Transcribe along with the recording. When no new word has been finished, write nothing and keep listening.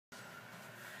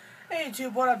Hey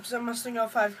YouTube, what up?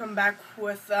 Mustang05 come back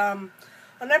with an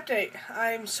update.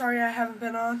 I'm sorry I haven't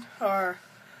been on or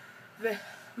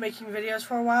making videos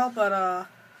for a while, but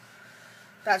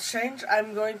that's changed.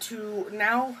 I'm going to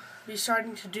now be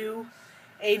starting to do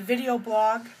a video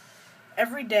blog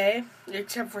every day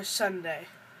except for Sunday.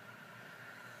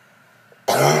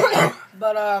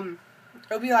 But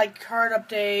it'll be like card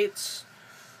updates,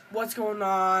 what's going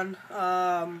on,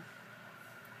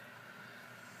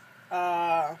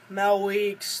 Mel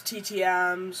Weeks,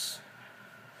 TTMs,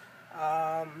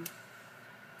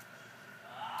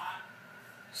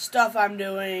 stuff I'm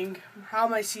doing, how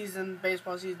my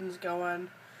baseball season's going,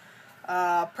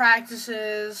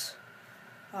 practices,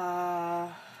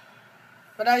 but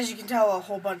as you can tell, a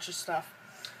whole bunch of stuff.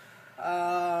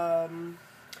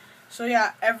 So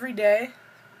yeah, every day,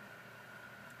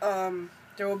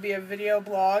 there will be a video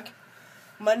blog,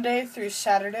 Monday through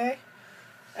Saturday.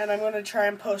 And I'm going to try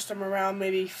and post them around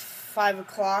maybe 5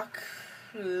 o'clock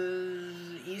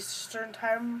Eastern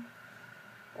time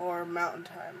or Mountain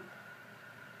time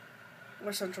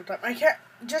or Central time. I can't,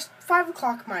 just 5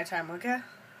 o'clock my time, okay?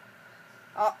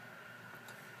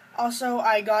 Also,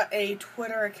 I got a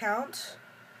Twitter account,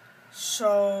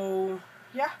 so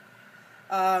yeah.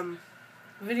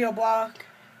 Video blog,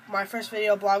 my first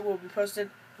video blog will be posted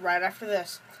right after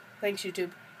this. Thanks,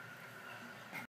 YouTube.